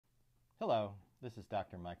Hello, this is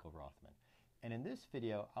Dr. Michael Rothman, and in this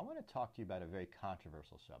video I want to talk to you about a very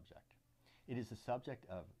controversial subject. It is the subject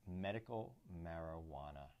of medical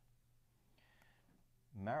marijuana.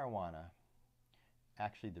 Marijuana,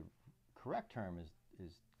 actually the correct term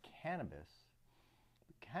is cannabis.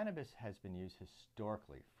 Cannabis has been used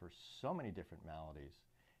historically for so many different maladies,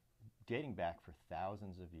 dating back for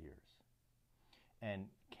thousands of years. And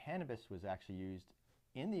cannabis was actually used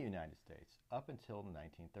in the United States up until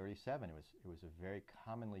 1937. It was a very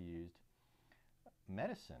commonly used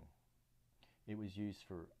medicine. It was used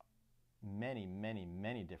for many, many,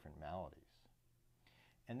 many different maladies.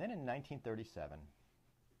 And then in 1937,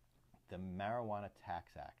 the Marijuana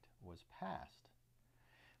Tax Act was passed,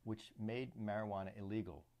 which made marijuana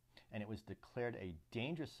illegal, and it was declared a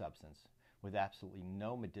dangerous substance with absolutely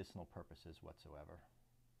no medicinal purposes whatsoever.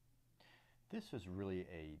 This was really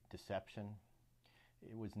a deception.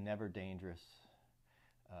 It was never dangerous.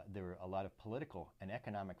 There were a lot of political and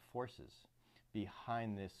economic forces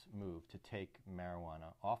behind this move to take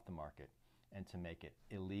marijuana off the market and to make it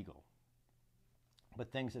illegal.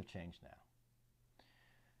 But things have changed now.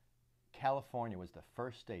 California was the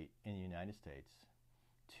first state in the United States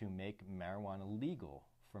to make marijuana legal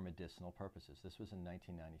for medicinal purposes. This was in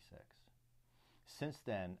 1996. Since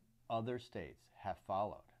then, other states have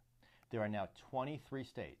followed. There are now 23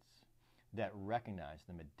 states that recognize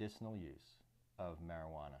the medicinal use of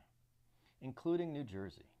marijuana, including New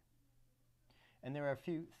Jersey. And there are a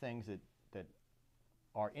few things that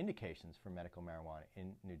are indications for medical marijuana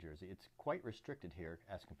in New Jersey. It's quite restricted here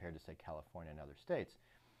as compared to, say, California and other states.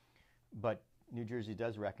 But New Jersey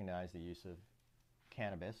does recognize the use of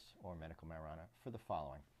cannabis or medical marijuana for the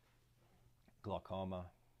following: glaucoma,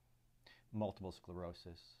 multiple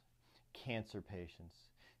sclerosis, cancer patients,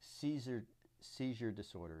 seizure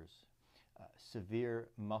disorders, severe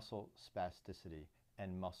muscle spasticity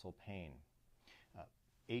and muscle pain,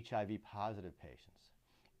 HIV positive patients,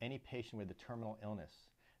 any patient with a terminal illness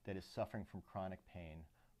that is suffering from chronic pain,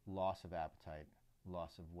 loss of appetite,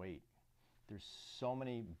 loss of weight. There's so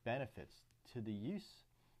many benefits to the use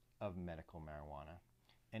of medical marijuana,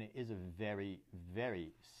 and it is a very,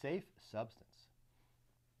 very safe substance.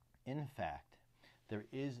 In fact, there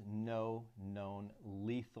is no known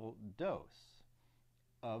lethal dose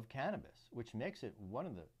of cannabis, which makes it one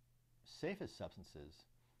of the safest substances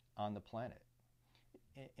on the planet.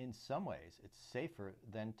 In some ways, it's safer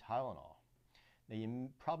than Tylenol. Now, you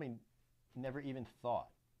probably never even thought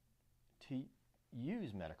to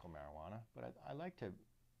use medical marijuana, but I'd like to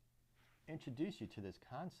introduce you to this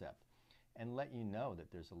concept and let you know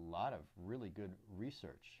that there's a lot of really good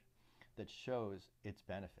research that shows its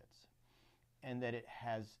benefits and that it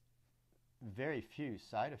has very few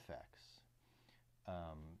side effects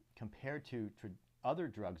compared to other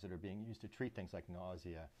drugs that are being used to treat things like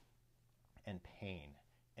nausea and pain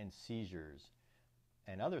and seizures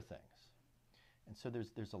and other things. And so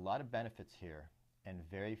there's a lot of benefits here and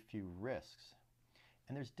very few risks.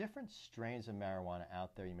 And there's different strains of marijuana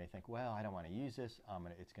out there. You may think, well, I don't want to use this.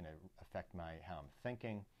 It's going to affect how I'm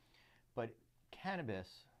thinking. But cannabis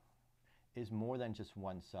is more than just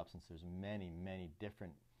one substance. There's many, many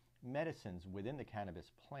different medicines within the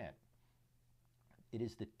cannabis plant. It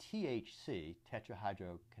is the THC,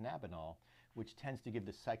 tetrahydrocannabinol, which tends to give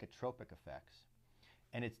the psychotropic effects.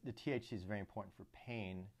 And the THC is very important for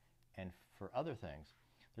pain and for other things.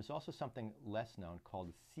 There's also something less known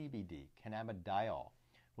called CBD, cannabidiol,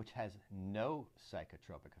 which has no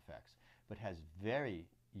psychotropic effects, but has very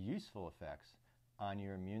useful effects on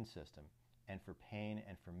your immune system and for pain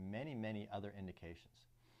and for many, many other indications.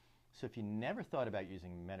 So if you never thought about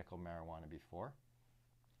using medical marijuana before,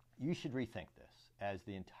 you should rethink this, as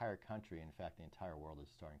the entire country, in fact the entire world, is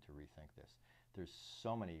starting to rethink this. There's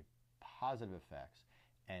so many positive effects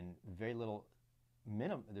and very little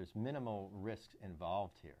there's minimal risks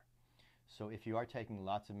involved here. So if you are taking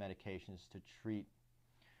lots of medications to treat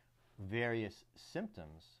various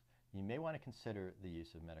symptoms, you may want to consider the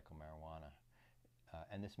use of medical marijuana,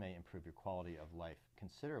 and this may improve your quality of life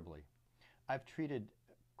considerably. I've treated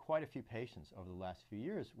quite a few patients over the last few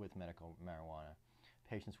years with medical marijuana,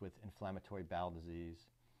 patients with inflammatory bowel disease,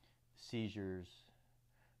 seizures,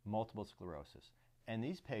 multiple sclerosis, and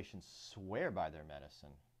these patients swear by their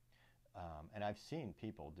medicine. And I've seen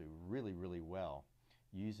people do really, really well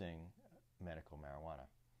using medical marijuana.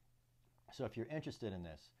 So if you're interested in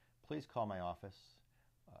this, please call my office,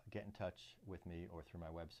 get in touch with me or through my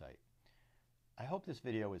website. I hope this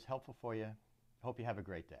video was helpful for you. I hope you have a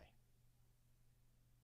great day.